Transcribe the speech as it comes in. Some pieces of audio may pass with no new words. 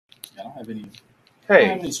I don't have any.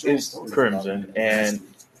 Hey, it's Crimson, and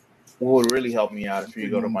what would really help me out if you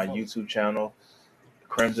go to my YouTube channel,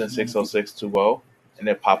 Crimson60620, and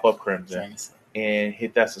then pop up Crimson, and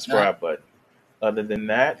hit that subscribe button. Other than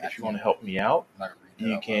that, if you want to help me out,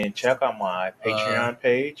 you can check out my Patreon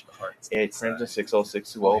page at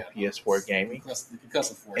Crimson60620 PS4 Gaming.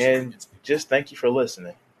 And just thank you for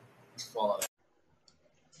listening. All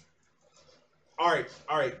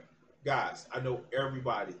right, guys. I know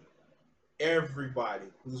everybody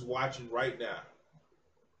who's watching right now.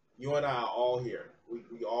 You and I are all here.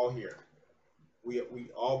 We all here. We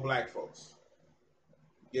all black folks.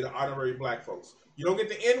 Get an honorary black folks. You don't get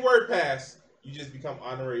the N-word pass. You just become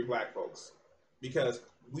honorary black folks, because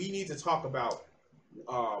we need to talk about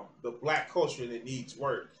the black culture and it needs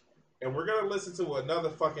work. And we're gonna listen to another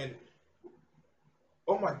fucking.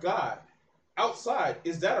 Oh my God! Outside,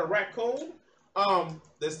 is that a raccoon?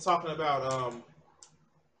 That's talking about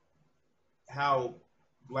how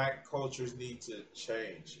black cultures need to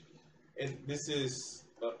change, and this is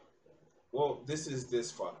this is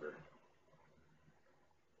this fucker.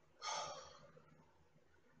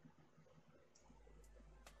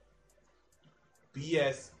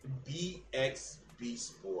 BX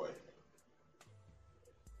Beast Boy.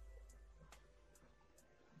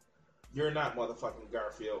 You're not motherfucking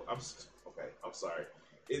Garfield. I'm sorry.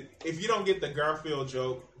 If you don't get the Garfield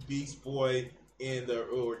joke, Beast Boy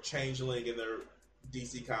or Changeling in the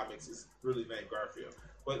DC Comics is really named Garfield.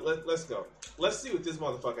 But let's go. Let's see what this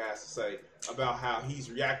motherfucker has to say about how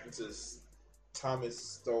he's reacting to Thomas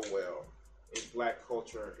Stowell in black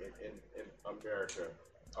culture in America.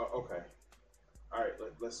 Okay. All right,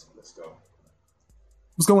 let's go.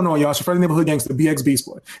 What's going on, y'all? It's your friendly neighborhood gangster, BX Beast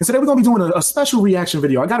Boy. And today we're going to be doing a special reaction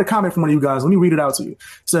video. I got a comment from one of you guys. Let me read it out to you. It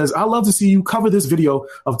says, "I'd love to see you cover this video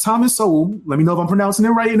of Thomas Sowell." Let me know if I'm pronouncing it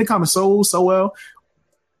right in the comments. Sowell.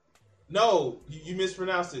 No, you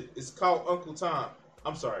mispronounced it. It's called Uncle Tom.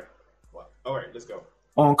 I'm sorry. All right, let's go.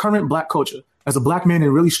 On current black culture. As a black man, it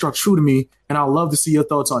really struck true to me, and I'd love to see your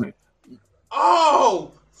thoughts on it.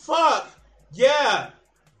 Oh, fuck. Yeah.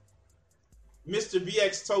 Mr.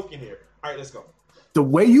 BX Token here. All right, let's go. The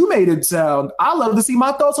way you made it sound, I love to see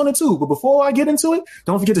my thoughts on it too. But before I get into it,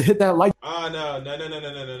 don't forget to hit that like. Oh, no.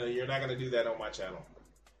 You're not going to do that on my channel.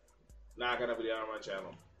 Not going to do that on my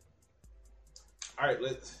channel. All right,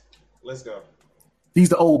 let's go. These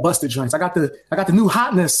the old busted joints. I got the new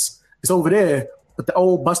hotness. It's over there. But the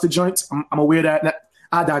old busted joints, I'm going to wear that.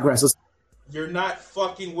 I digress. You're not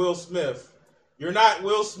fucking Will Smith. You're not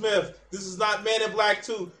Will Smith. This is not Man in Black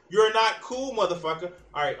 2. You're not cool, motherfucker.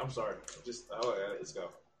 All right, I'm sorry. Let's go.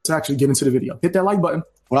 Let's actually get into the video. Hit that like button.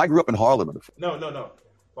 When I grew up in Harlem. No.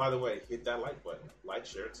 By the way, hit that like button. Like,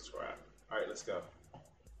 share, and subscribe. All right, let's go.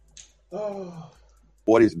 Oh.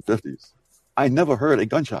 40s and 50s. I never heard a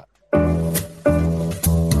gunshot.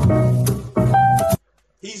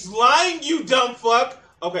 He's lying, you dumb fuck.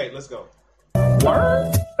 Okay, let's go.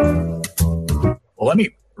 Well, let me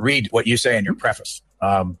read what you say in your preface.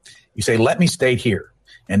 You say, "Let me state here,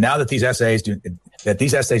 and now that these essays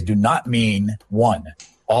do not mean, 1,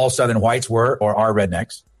 all Southern whites were or are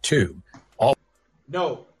rednecks. 2, all."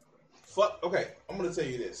 No, fuck. Okay, I'm gonna tell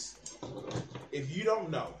you this. If you don't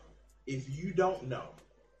know,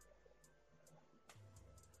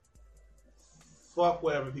 fuck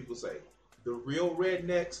whatever people say. The real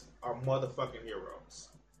rednecks are motherfucking heroes.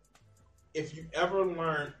 If you ever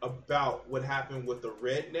learn about what happened with the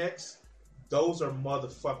rednecks, those are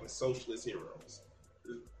motherfucking socialist heroes.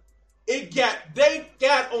 They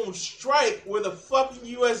got on strike where the fucking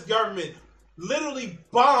U.S. government literally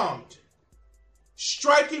bombed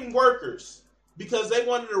striking workers because they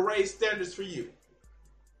wanted to raise standards for you.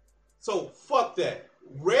 So fuck that.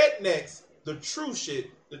 Rednecks, the true shit,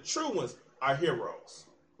 the true ones are heroes.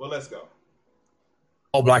 Well, let's go.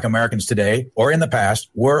 All black Americans today, or in the past,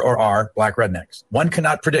 were or are black rednecks. One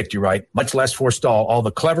cannot predict, you write, much less forestall all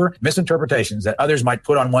the clever misinterpretations that others might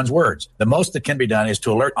put on one's words. The most that can be done is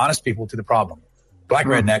to alert honest people to the problem. Black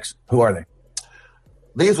rednecks, who are they?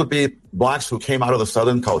 These would be blacks who came out of the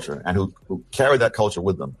Southern culture and who carried that culture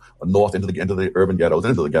with them north into the urban ghettos,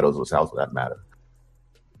 into the ghettos of the South for that matter.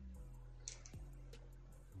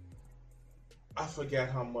 I forget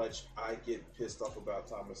how much I get pissed off about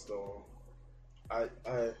Thomas Stowell.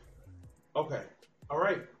 Okay. All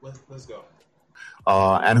right. Let's go.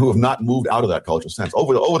 And who have not moved out of that culture since.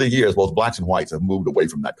 Over the years, both blacks and whites have moved away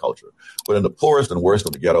from that culture. But in the poorest and worst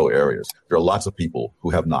of the ghetto areas, there are lots of people who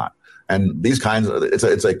have not. And these kinds of, it's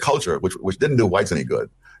a culture which didn't do whites any good.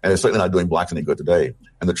 And it's certainly not doing blacks any good today.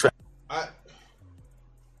 And the trend.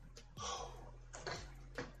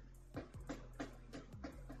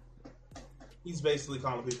 He's basically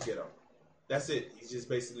calling people ghetto. That's it. He's just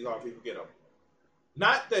basically calling people ghetto.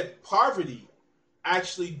 Not that poverty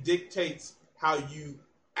actually dictates how you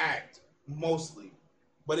act mostly,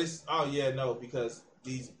 but it's because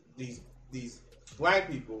these black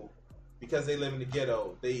people, because they live in the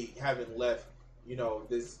ghetto, they haven't left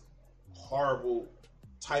this horrible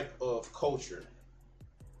type of culture.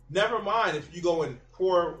 Never mind if you go in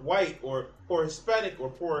poor white or poor Hispanic or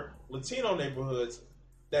poor Latino neighborhoods,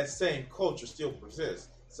 that same culture still persists.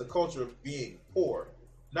 It's a culture of being poor,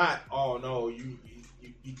 not you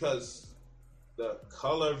because the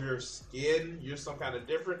color of your skin, you're some kind of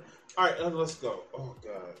different. All right, let's go. Oh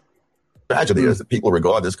God. Tragedy is that people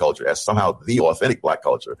regard this culture as somehow the authentic black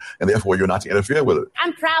culture, and therefore you're not to interfere with it.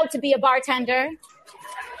 I'm proud to be a bartender.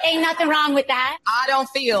 Ain't nothing wrong with that. I don't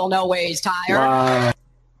feel no ways tired.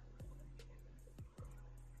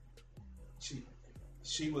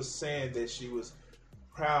 She was saying that she was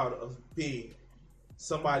proud of being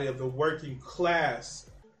somebody of the working class.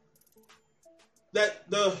 Am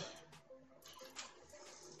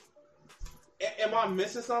I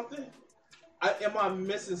missing something?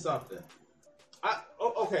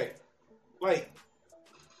 Okay. Like,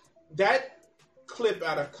 that clip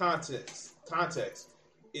out of context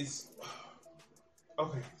is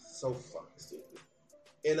okay. So fucking stupid.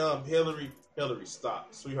 And Hillary,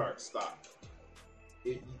 stop, sweetheart, stop.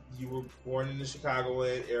 You were born in the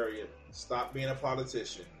Chicagoland area. Stop being a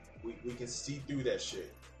politician. We can see through that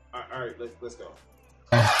shit. All right, let's go.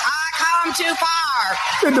 I come too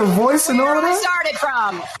far. And the voice and all of that? Started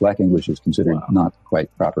from. Black English is considered not quite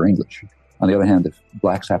proper English. On the other hand, if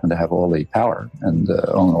blacks happen to have all the power and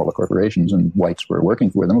own all the corporations and whites were working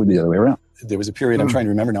for them, it would be the other way around. There was a period, I'm trying to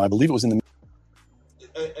remember now, I believe it was in the...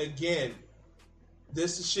 Again,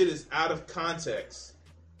 this shit is out of context.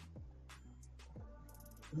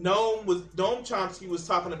 Noam Chomsky was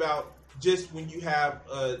talking about just when you have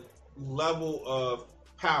a level of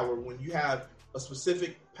power, when you have a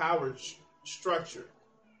specific power structure.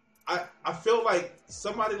 I feel like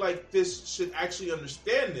somebody like this should actually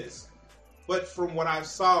understand this. But from what I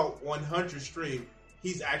saw on Hunter's stream,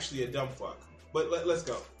 he's actually a dumb fuck. But let's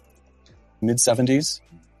go. Mid-70s,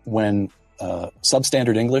 when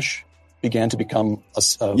substandard English began to become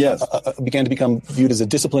viewed as a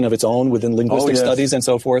discipline of its own within linguistic studies and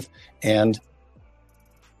so forth. And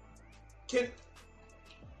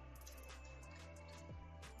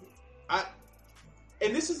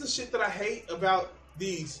this is the shit that I hate about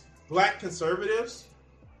these black conservatives.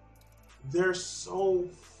 They're so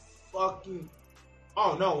fucking.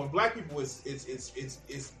 Oh no! When black people,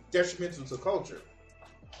 it's detrimental to culture.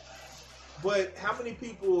 But how many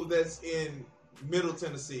people that's in Middle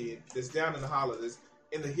Tennessee, that's down in the holler, that's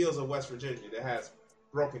in the hills of West Virginia, that has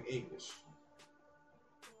broken English,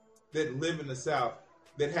 that live in the South,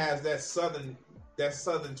 that has that southern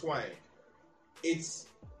twang? It's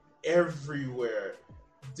everywhere.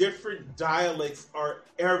 Different dialects are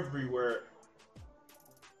everywhere.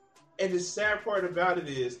 And the sad part about it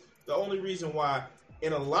is, the only reason why,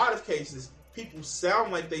 in a lot of cases, people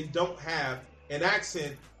sound like they don't have an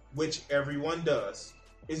accent, which everyone does,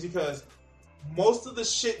 is because most of the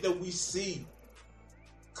shit that we see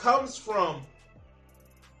comes from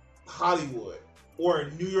Hollywood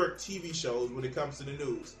or New York TV shows when it comes to the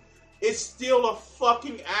news. It's still a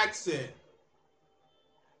fucking accent.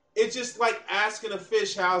 It's just like asking a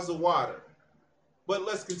fish, how's the water? But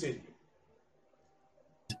let's continue.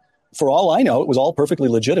 For all I know, it was all perfectly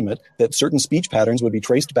legitimate that certain speech patterns would be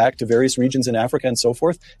traced back to various regions in Africa and so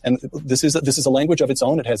forth. And this is a language of its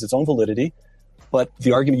own. It has its own validity. But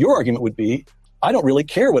your argument would be, I don't really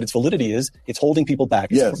care what its validity is. It's holding people back.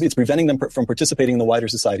 It's preventing them from participating in the wider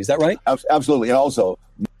society. Is that right? Absolutely. And also...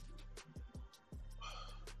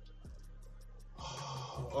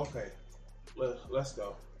 Okay. Let's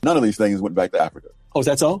go. None of these things went back to Africa. Oh, is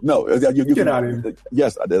that so? No. You get out of here.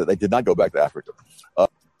 Yes, they did not go back to Africa.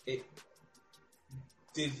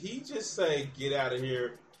 Did he just say get out of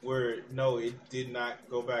here where, no, it did not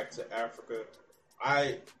go back to Africa?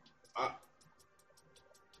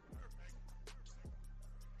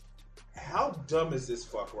 How dumb is this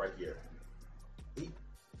fuck right here?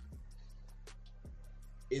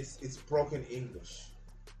 It's broken English.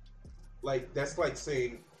 Like, that's like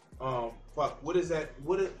saying, fuck, what is that?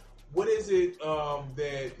 What is it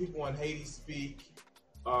that people in Haiti speak?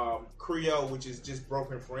 Creole, which is just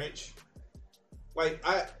broken French. Like,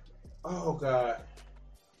 oh God.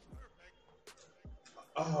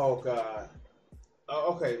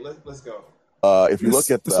 Okay, let's go. If you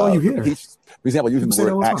look at that's all you hear. For example, using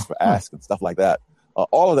the word ask for ask and stuff like that,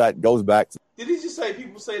 all of that goes back to... Did he just say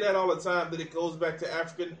people say that all the time, that it goes back to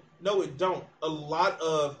African? No, it don't. A lot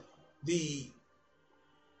of the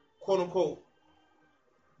quote unquote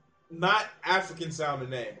not African sounding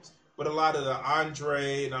names, but a lot of the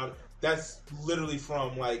Andre and all, that's literally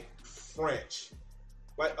from like French.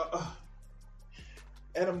 Like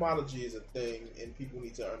etymology is a thing, and people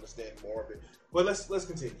need to understand more of it. But let's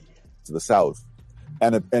continue. To the south,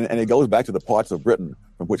 and it goes back to the parts of Britain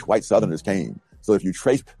from which white Southerners came. So if you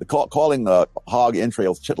trace calling hog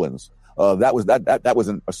entrails chitlins, that was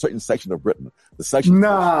in a certain section of Britain. The section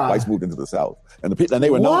whites moved into the south, and they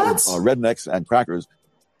were known as rednecks and crackers.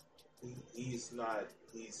 He's not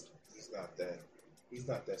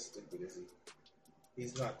that stupid, is he?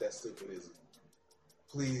 He's not that stupid, is he?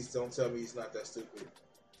 Please don't tell me he's not that stupid.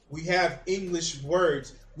 We have English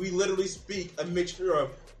words. We literally speak a mixture of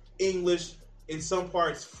English, in some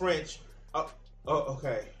parts French. Okay.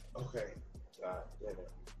 God damn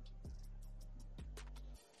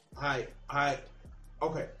it.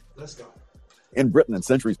 Okay, let's go. In Britain in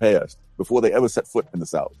centuries past, before they ever set foot in the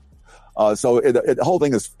South. So the whole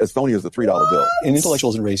thing is as phony as the $3 bill. In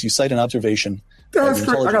Intellectuals and Race, you cite an observation of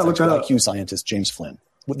intelligence IQ scientist James Flynn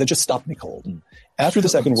that just stopped me cold. After the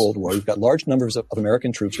Second World War, you've got large numbers of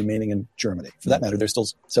American troops remaining in Germany. For that matter, there's still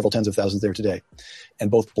several tens of thousands there today.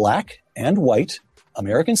 And both black and white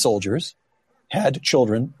American soldiers had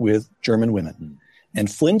children with German women.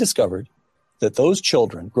 And Flynn discovered that those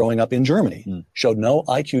children growing up in Germany showed no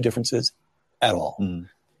IQ differences at all.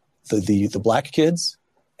 The black kids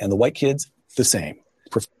and the white kids, the same.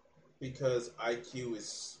 Because IQ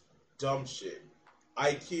is dumb shit.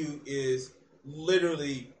 IQ is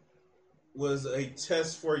literally was a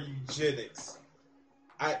test for eugenics.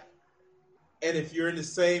 And if you're in the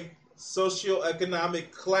same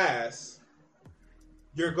socioeconomic class,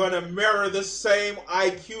 you're going to mirror the same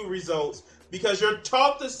IQ results because you're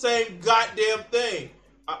taught the same goddamn thing.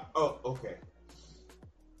 Okay.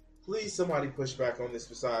 Please, somebody push back on this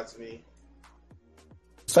besides me.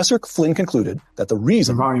 Professor Flynn concluded that the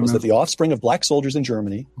reason was that the offspring of black soldiers in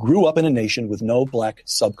Germany grew up in a nation with no black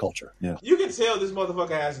subculture. Yeah. You can tell this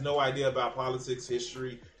motherfucker has no idea about politics,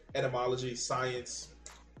 history, etymology, science,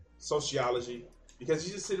 sociology, because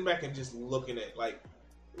he's just sitting back and just looking at like,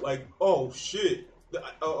 oh shit.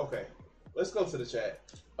 Okay. Let's go to the chat.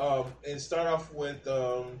 And start off with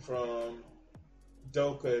from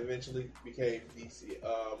Doka eventually became DC.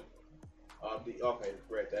 Okay,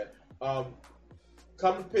 read that.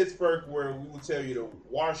 Come to Pittsburgh where we will tell you to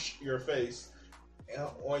wash your face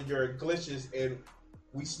on your glitches and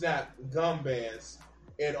we snap gum bands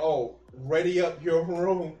and ready up your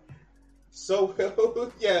room. So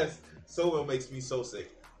yes, so it makes me so sick.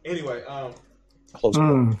 Anyway, Which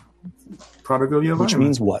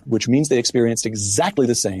means what? Which means they experienced exactly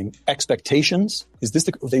the same expectations. Is this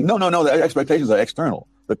No. The expectations are external.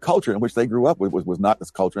 The culture in which they grew up was not this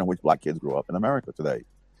culture in which black kids grew up in America today.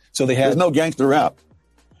 So there's no gangster rap.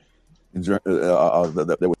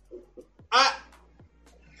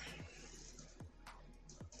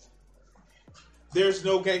 There's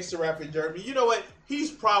no gangster rap in Germany. You know what?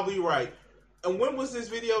 He's probably right. And when was this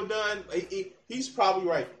video done? He's probably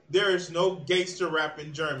right. There is no gangster rap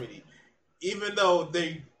in Germany. Even though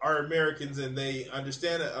they are Americans and they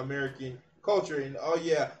understand American culture. And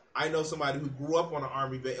I know somebody who grew up on an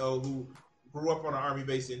army base,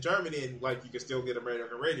 in Germany, and like you can still get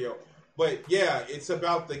American radio. But yeah, it's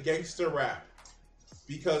about the gangster rap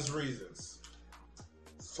because reasons.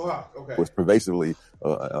 Fuck. Okay. Was pervasively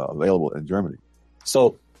available in Germany.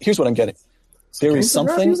 So here's what I'm getting. There is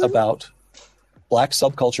something about black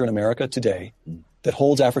subculture in America today that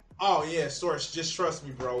holds Africa. Oh yeah, Source. Just trust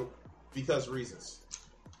me, bro. Because reasons.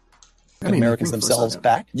 Americans themselves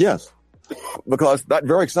back. Yes, because that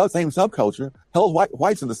very same subculture held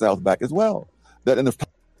whites in the South back as well. That in the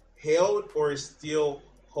held or is still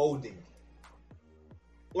holding.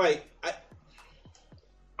 All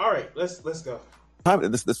right, let's go.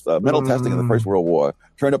 This mental testing in the First World War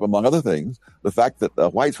turned up, among other things, the fact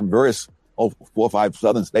that whites from various 4 or 5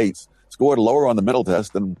 southern states scored lower on the mental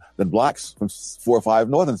test than blacks from 4 or 5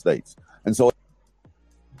 northern states, and so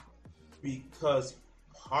because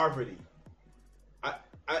poverty.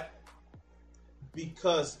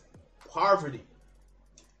 Because poverty.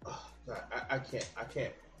 Oh, God, I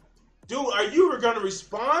can't. Dude, are you going to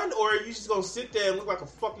respond or are you just going to sit there and look like a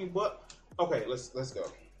fucking butt? Okay, let's go.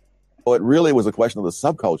 Well, it really was a question of the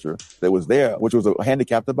subculture that was there, which was a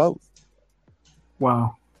handicap to both.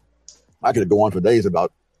 Wow. I could go on for days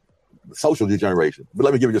about social degeneration, but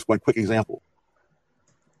let me give you just one quick example.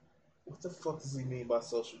 What the fuck does he mean by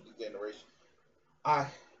social degeneration?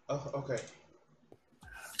 Okay.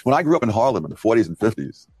 When I grew up in Harlem in the 40s and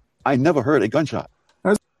 50s, I never heard a gunshot.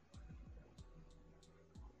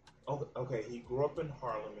 Okay, he grew grew up in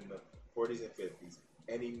Harlem in the 40s and 50s,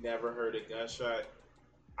 and he never heard a gunshot.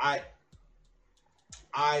 I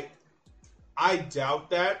doubt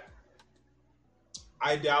that.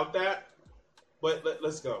 But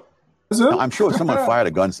let's go. Now, I'm sure someone fired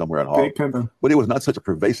a gun somewhere in Harlem, but it was not such a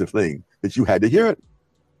pervasive thing that you had to hear it.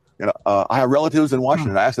 You know, I have relatives in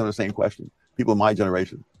Washington. I asked them the same question. People in my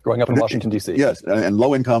generation, growing up in Washington D.C. Yes, and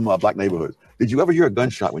low-income black neighborhoods. Did you ever hear a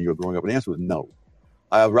gunshot when you were growing up? And the answer was no.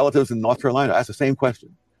 I have relatives in North Carolina. I asked the same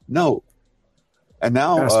question. No. And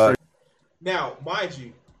now, now, mind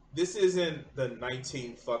you, this isn't the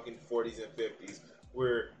 1940s and 50s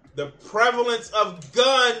where the prevalence of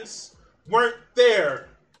guns weren't there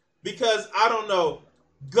because I don't know,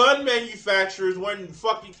 gun manufacturers weren't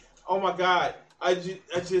fucking. Oh my god, I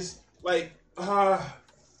just like.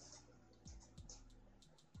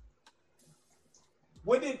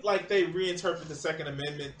 When did like they reinterpret the Second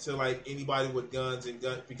Amendment to like anybody with guns and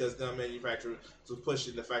because gun manufacturers was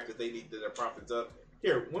pushing the fact that they needed their profits up?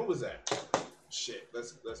 Here, when was that? Shit,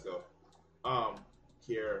 let's go.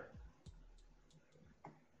 Here.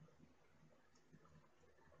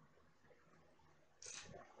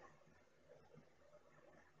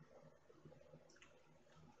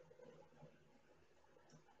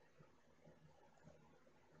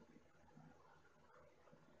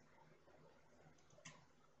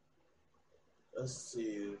 Let's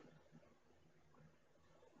see.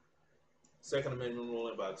 Second Amendment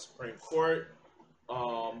ruling by the Supreme Court.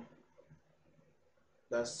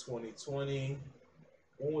 That's 2020.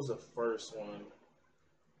 When was the first one?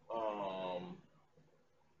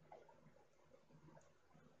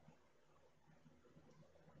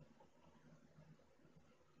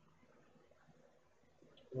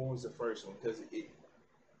 When was the first one? Because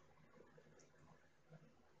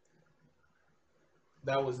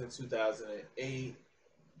that was in 2008.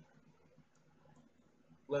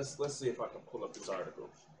 Let's see if I can pull up this article.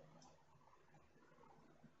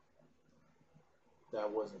 That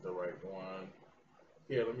wasn't the right one.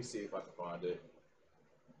 Here, let me see if I can find it.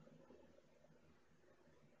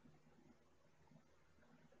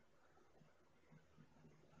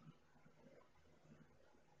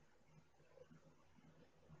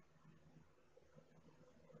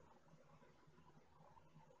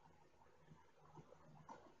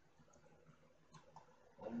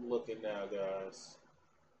 I'm looking now, guys.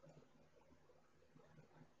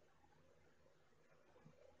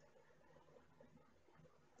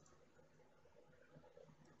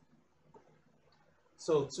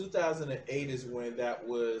 So 2008 is when that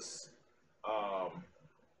was,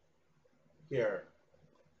 here,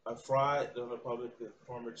 a fraud in the public, the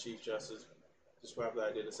former Chief Justice described the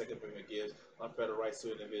idea the Second Amendment gives unfettered rights to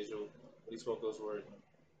an individual. When he spoke those words,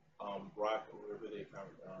 Brock Riveted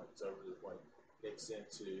conservative point Nixon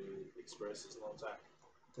to express his long time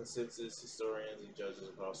consensus, historians and judges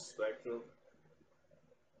across the spectrum.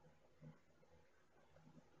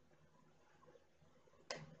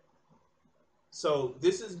 So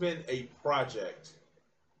this has been a project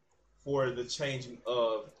for the changing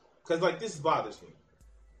of, because like this bothers me.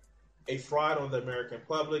 A fraud on the American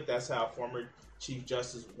public. That's how former Chief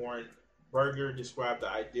Justice Warren Burger described the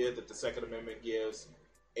idea that the Second Amendment gives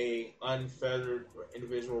a unfettered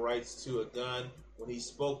individual rights to a gun when he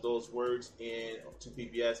spoke those words to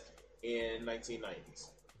PBS in 1990s.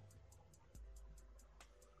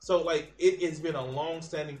 So like it has been a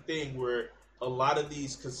long-standing thing where a lot of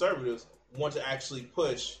these conservatives want to actually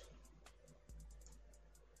push.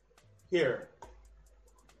 Here,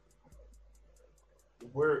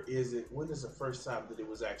 where is it? When is the first time that it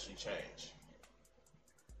was actually changed?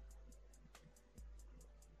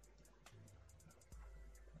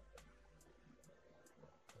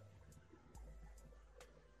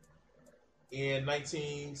 In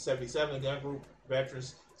 1977, a gun group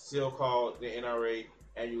veterans still called the NRA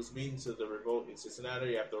annual meeting to the revolt in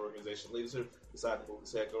Cincinnati after organization leadership decided to move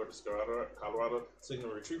its headquarters to Colorado,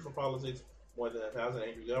 signaling a retreat from politics. More than 1,000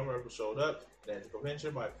 angry gun members showed up at the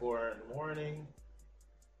convention by 4 in the morning.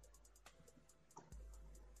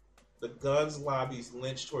 The guns lobby's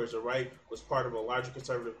lynch towards the right was part of a larger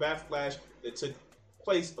conservative backlash that took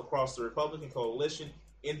place across the Republican coalition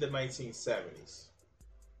in the 1970s.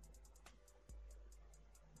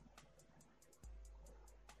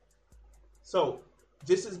 So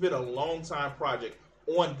this has been a long time project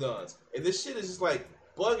on guns. And this shit is just like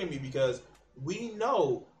bugging me because we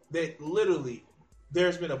know that literally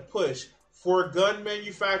there's been a push for gun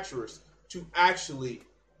manufacturers to actually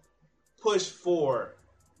push for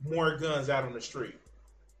more guns out on the street.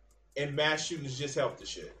 And mass shootings just help the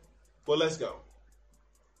shit. But let's go.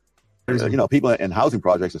 You know, people in housing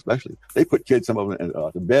projects especially, they put kids, some of them,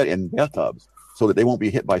 to bed in bathtubs so that they won't be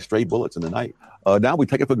hit by stray bullets in the night. Now we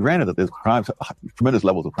take it for granted that there's crimes, tremendous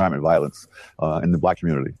levels of crime and violence in the black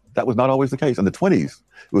community. That was not always the case. In the 20s,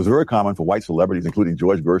 it was very common for white celebrities, including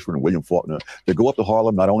George Gershwin and William Faulkner, to go up to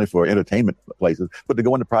Harlem not only for entertainment places, but to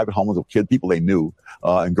go into private homes of people they knew.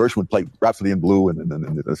 And Gershwin played Rhapsody in Blue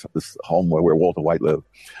in this home where Walter White lived.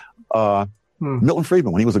 Milton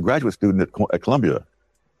Friedman, when he was a graduate student at Columbia.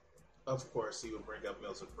 Of course, he would bring up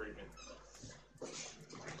Milton Friedman.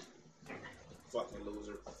 Fucking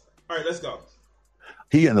loser. All right, let's go.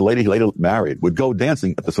 He and the lady he later married would go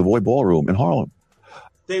dancing at the Savoy Ballroom in Harlem.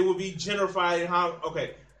 They would be gentrified in Harlem.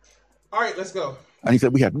 Okay. All right, let's go. And he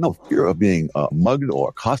said, we had no fear of being mugged or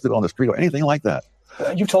accosted on the street or anything like that.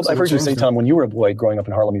 I've heard you say, Tom, when you were a boy growing up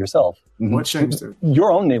in Harlem yourself, what changed it?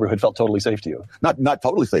 Your own neighborhood felt totally safe to you. Not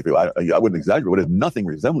totally safe. I wouldn't exaggerate, but there's nothing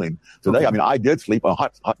resembling today. Okay. I mean, I did sleep on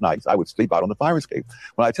hot nights. I would sleep out on the fire escape.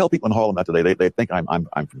 When I tell people in Harlem that today, they think I'm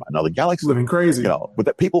from another galaxy. Living crazy. But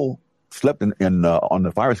that people slept on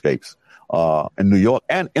the fire escapes in New York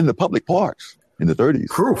and in the public parks in the 30s.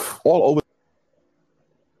 Proof. All over.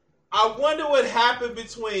 I wonder what happened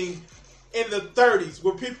between in the 30s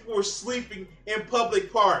where people were sleeping in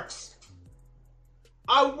public parks.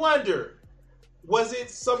 I wonder, was it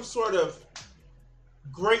some sort of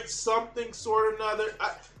great something sort of another?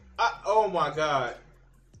 Oh my God.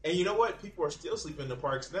 And you know what? People are still sleeping in the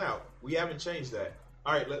parks now. We haven't changed that.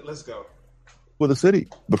 All right, let's go. For the city,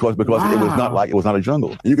 because it was not a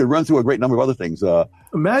jungle. You could run through a great number of other things.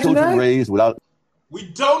 Imagine children that. raised without. We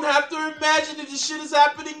don't have to imagine that this shit is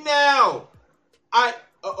happening now.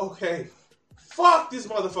 Okay. Fuck, this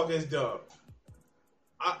motherfucker is dumb.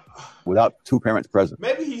 Without two parents present.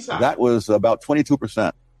 Maybe he's high. That was about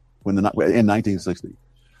 22% in 1960.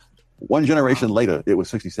 One generation later, it was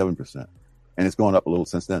 67%, and it's gone up a little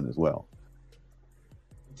since then as well.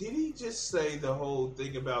 Did he just say the whole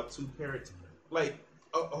thing about two parents? Like,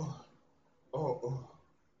 oh.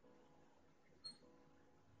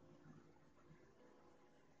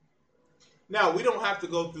 Now, we don't have to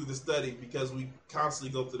go through the study because we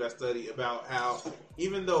constantly go through that study about how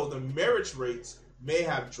even though the marriage rates may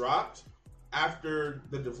have dropped after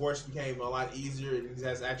the divorce became a lot easier and it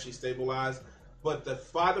has actually stabilized, but the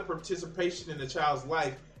father participation in the child's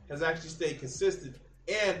life has actually stayed consistent,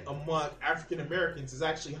 and among African Americans is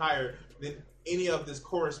actually higher than any of this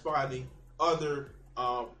corresponding other,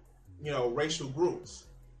 racial groups.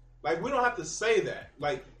 Like, we don't have to say that,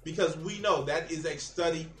 because we know that is a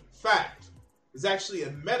study fact. It's actually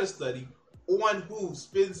a meta study on who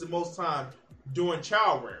spends the most time doing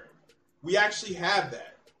child rearing. We actually have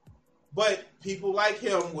that. But people like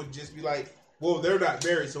him would just be like, well, they're not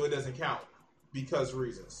married, so it doesn't count because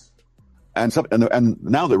reasons. And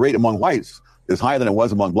now the rate among whites is higher than it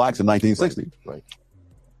was among blacks in 1960. Right.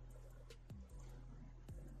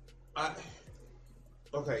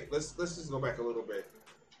 Okay, let's just go back a little bit.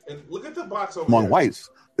 And look at the box over among there. Whites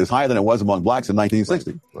is higher than it was among blacks in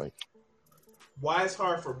 1960. Right. Why it's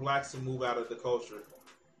hard for blacks to move out of the culture?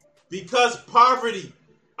 Because poverty.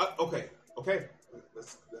 Okay.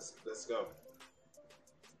 Let's go.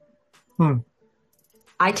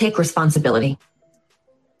 I take responsibility.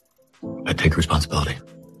 I take responsibility.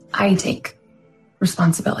 I take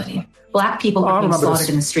responsibility. Black people are being slaughtered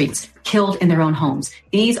in the streets, killed in their own homes.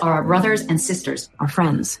 These are our brothers and sisters, our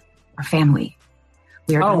friends, our family.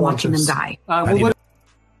 We are watching them die.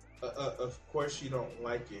 Of course you don't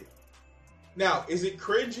like it. Now, is it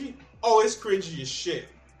cringy? Oh, it's cringy as shit.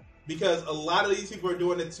 Because a lot of these people are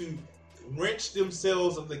doing it to wrench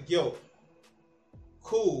themselves of the guilt.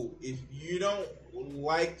 Cool. If you don't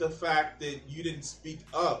like the fact that you didn't speak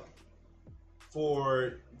up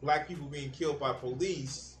for black people being killed by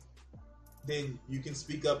police, then you can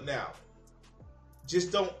speak up now.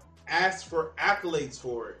 Just don't ask for accolades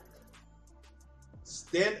for it.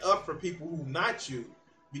 Stand up for people who not you,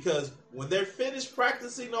 because when they're finished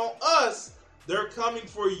practicing on us, they're coming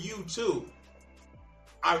for you too.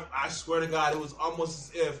 I swear to God, it was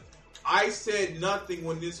almost as if I said nothing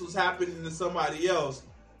when this was happening to somebody else,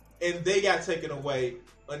 and they got taken away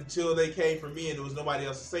until they came for me and there was nobody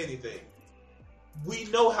else to say anything. We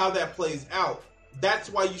know how that plays out. That's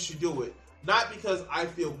why you should do it. Not because I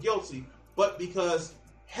feel guilty, but because,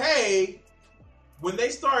 hey, when they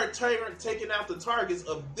start taking out the targets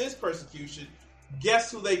of this persecution,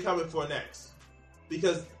 guess who they coming for next?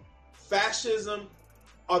 Because fascism,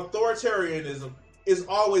 authoritarianism is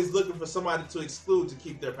always looking for somebody to exclude to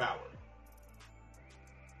keep their power.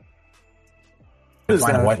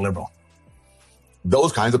 Find a white liberal.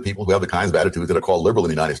 Those kinds of people who have the kinds of attitudes that are called liberal in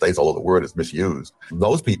the United States, although the word is misused,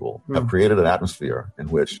 those people have created an atmosphere in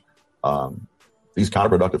which these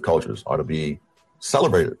counterproductive cultures are to be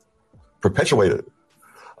celebrated. perpetuated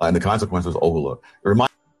and the consequences overlooked.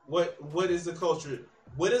 What is the culture?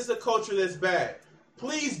 What is the culture that's bad?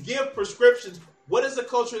 Please give prescriptions. What is the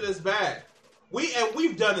culture that's bad?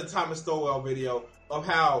 We've done a Thomas Stowell video of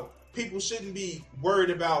how people shouldn't be worried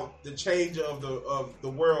about the change of the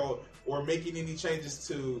world or making any changes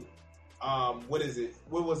to what is it?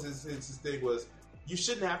 What was his thing was you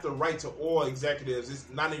shouldn't have to write to oil executives. It's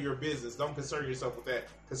none of your business. Don't concern yourself with that.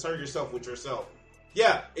 Concern yourself with yourself.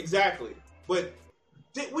 Yeah, exactly. But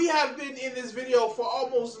we have been in this video for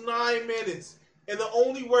almost 9 minutes, and the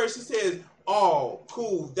only words he says, "Oh,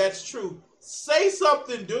 cool, that's true." Say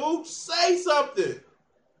something, dude. Say something.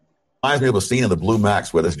 Reminds me of a scene in the Blue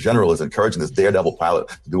Max where this general is encouraging this daredevil pilot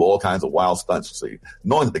to do all kinds of wild stunts, you see,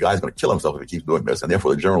 knowing that the guy's going to kill himself if he keeps doing this, and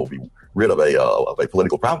therefore the general will be rid of a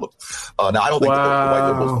political problem. Now, I don't think the white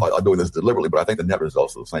liberals are doing this deliberately, but I think the net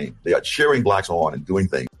results are the same. They are cheering blacks on and doing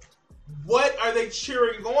things. What are they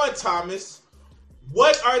cheering on, Thomas?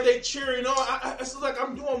 What are they cheering on? It's like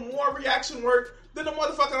I'm doing more reaction work than the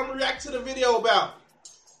motherfucker I'm reacting to the video about.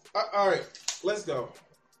 All right, let's go.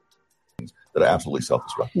 That are absolutely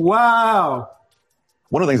self-destructive. Wow.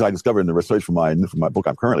 One of the things I discovered in the research for my book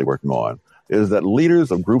I'm currently working on is that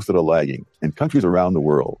leaders of groups that are lagging in countries around the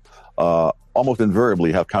world almost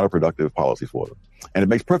invariably have counterproductive policies for them. And it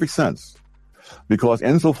makes perfect sense because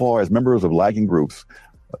insofar as members of lagging groups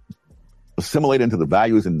assimilate into the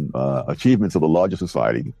values and achievements of the larger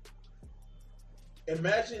society.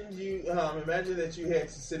 Imagine that you had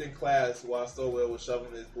to sit in class while Stowell was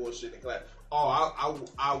shoving this bullshit in class. Oh,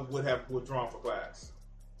 I would have withdrawn for class.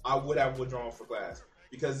 I would have withdrawn for class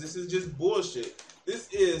because this is just bullshit. This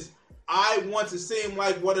is I want to seem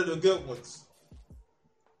like one of the good ones.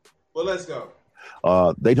 But let's go.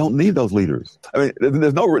 They don't need those leaders. I mean,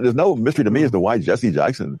 there's no mystery to me as to why Jesse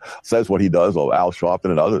Jackson says what he does, or Al Sharpton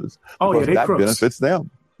and others. Oh, yeah, that crooks. Benefits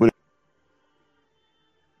them.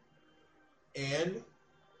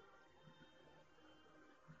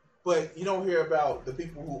 But you don't hear about the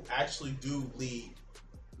people who actually do lead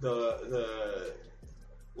the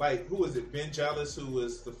like, who is it? Ben Jealous, who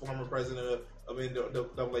was the former president of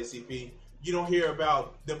NAACP. You don't hear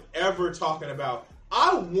about them ever talking about,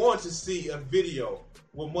 I want to see a video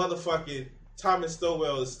where motherfucking Thomas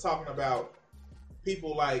Stowell is talking about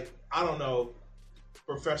people like, I don't know,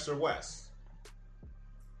 Professor West.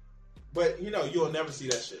 But, you'll never see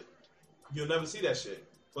that shit. You'll never see that shit.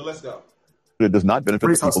 But let's go. It does not benefit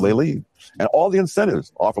the people they lead. And all the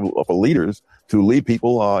incentives are for leaders to lead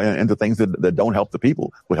people into things that don't help the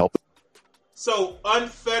people, but help them. So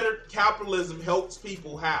unfettered capitalism helps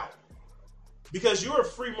people how? Because you're a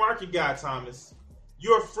free market guy, Thomas.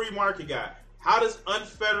 You're a free market guy. How does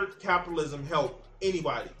unfettered capitalism help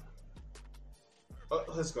anybody?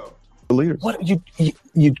 Let's go. Leaders. What you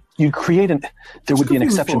create there would be an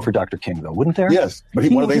exception for Dr. King, though, wouldn't there? Yes, but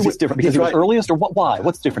he was different because he was earliest, or what? Why?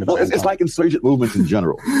 What's different about it? It's like insurgent movements in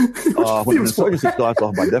general. When an insurgency starts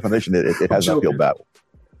off, by definition, it has an uphill battle.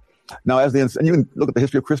 Now, and you can look at the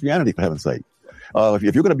history of Christianity, for heaven's sake. If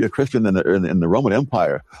you're going to be a Christian in the Roman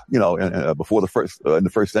Empire, before in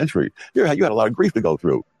the first century, you had a lot of grief to go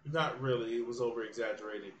through. Not really. It was over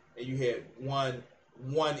exaggerated, and you had one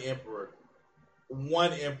emperor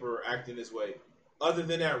acting this way. Other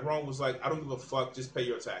than that, Rome was like, I don't give a fuck, just pay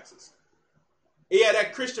your taxes. Yeah,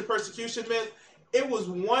 that Christian persecution myth, it was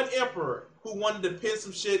one emperor who wanted to pin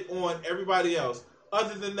some shit on everybody else.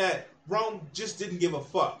 Other than that, Rome just didn't give a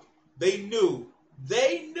fuck. They knew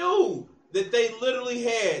that they literally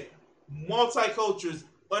had multicultures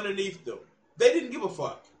underneath them. They didn't give a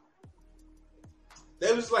fuck.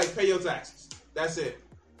 They was like, pay your taxes. That's it.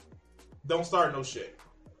 Don't start no shit.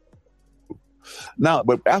 Now,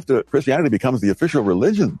 but after Christianity becomes the official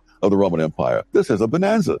religion of the Roman Empire, this is a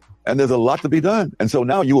bonanza, and there's a lot to be done. And so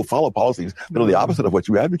now you will follow policies that are the opposite of what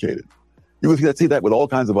you advocated. You will see that with all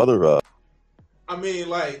kinds of other.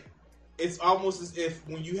 It's almost as if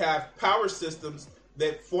when you have power systems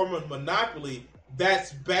that form a monopoly,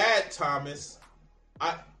 that's bad, Thomas.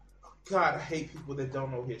 I hate people that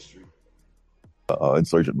don't know history.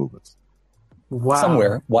 Insurgent movements. Wow.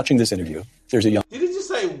 Somewhere watching this interview, there's a young. Did he just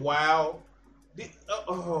say wow?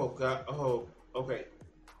 Oh God. Oh, okay.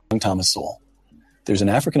 Thomas Sowell. There's an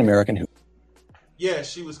African American who. Yeah,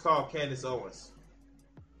 she was called Candace Owens.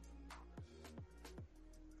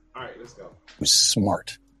 All right, let's go. Who's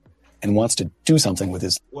smart and wants to do something with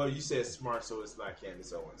his. Well, you said smart, so it's not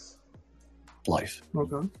Candace Owens. Life.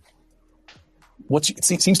 Okay.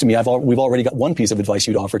 It seems to me we've already got one piece of advice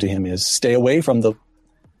you'd offer to him is stay away from the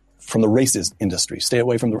racist industry. Stay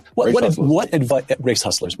away from the what advice race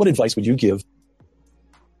hustlers. What advice would you give?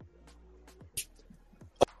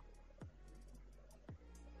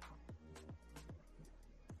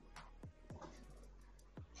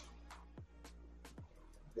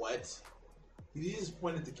 what? He just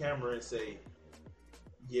point at the camera and say,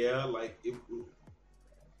 yeah, like,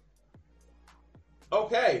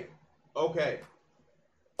 okay.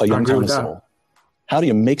 A young Thomas Sowell. How do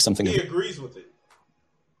you make something He of agrees with it.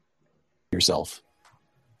 yourself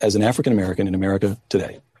as an African American in America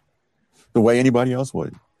today? The way anybody else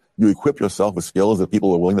would. You equip yourself with skills that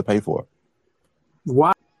people are willing to pay for.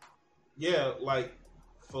 Why? Yeah, like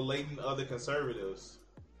filleting other conservatives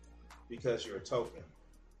because you're a token.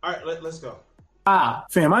 All right, let's go.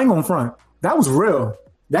 Fam, I ain't gonna front. That was real.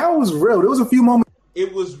 There was a few moments.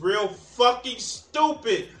 It was real fucking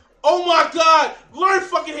stupid. Oh my God! Learn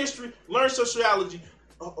fucking history. Learn sociology.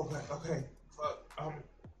 Oh, okay. Fuck.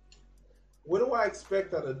 What do I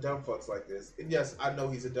expect out of dumb fucks like this? And yes, I know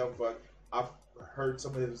he's a dumb fuck. I've heard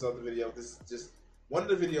some of his other videos. This is just one of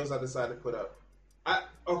the videos I decided to put up.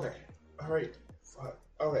 Okay. All right. Fuck.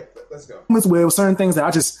 Okay, let's go. Where it was certain things that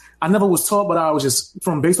I never was taught, but I was just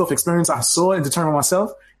from based off experience, I saw it and determined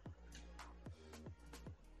myself.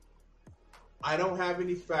 I don't have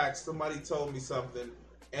any facts. Somebody told me something.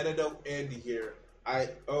 Antidote Andy here.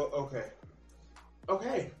 Okay.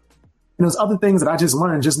 And there's other things that I just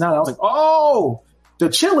learned just now. I was like, oh, the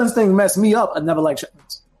chitlins thing messed me up. I never liked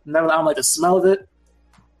chitlins. I don't like the smell of it.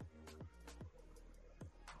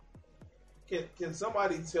 Can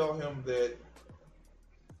somebody tell him that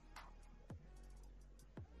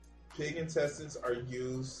pig intestines are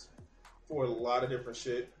used for a lot of different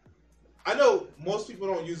shit? I know most people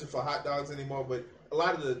don't use it for hot dogs anymore, but a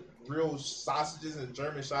lot of the real sausages and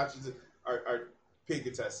German sausages are pig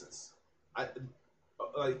intestines. And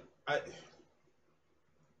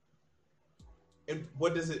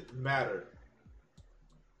what does it matter?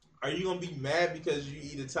 Are you gonna be mad because you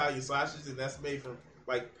eat Italian sausage and that's made from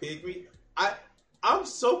like pig meat? I'm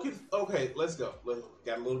so confused. Okay, let's go.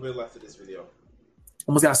 Got a little bit left of this video.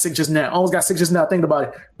 Almost got sick just now. Thinking about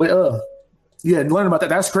it. But yeah, learning about that.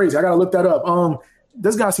 That's crazy. I gotta look that up.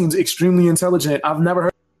 This guy seems extremely intelligent. I've never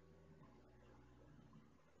heard.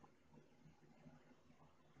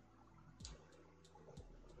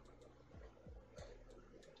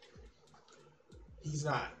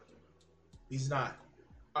 He's not.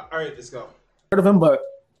 All right, let's go. Heard of him, but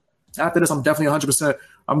after this, I'm definitely 100%.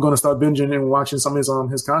 I'm going to start binging and watching some of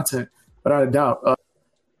his content, but I doubt.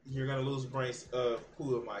 You're going to lose brains.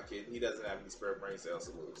 Who am I kidding? He doesn't have any spare brain cells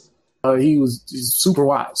to lose. He's super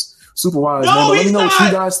wise. No, man. But let me know what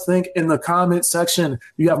you guys think in the comment section.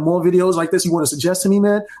 You have more videos like this you want to suggest to me,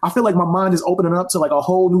 man? I feel like my mind is opening up to like a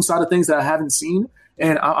whole new side of things that I haven't seen,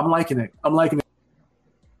 and I'm liking it.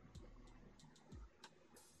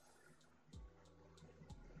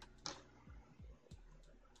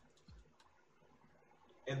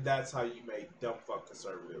 And that's how you make dumb fuck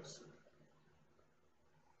conservatives.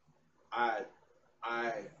 I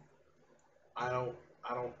don't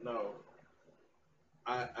know.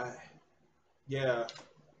 Yeah,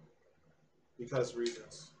 because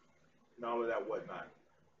reasons and all of that whatnot.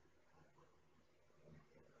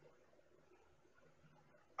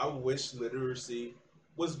 I wish literacy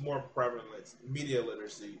was more prevalent, media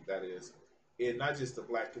literacy, that is, in not just the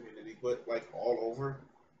black community, but like all over.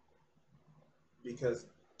 Because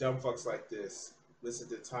dumb fucks like this listen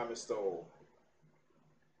to Thomas Sowell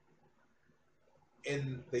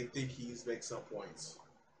and they think he's makes some points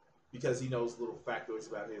because he knows little factoids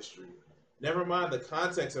about history. Never mind the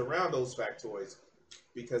context around those factoids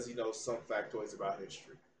because he knows some factoids about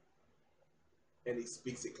history. And he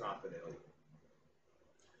speaks it confidently.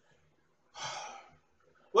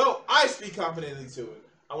 Well, I speak confidently to it.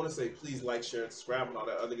 I want to say please like, share, and subscribe and all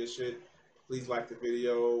that other good shit. Please like the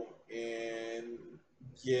video. And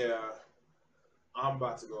yeah, I'm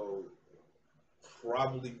about to go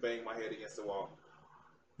probably bang my head against the wall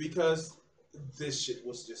because this shit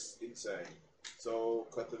was just insane. So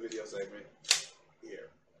cut the video segment here.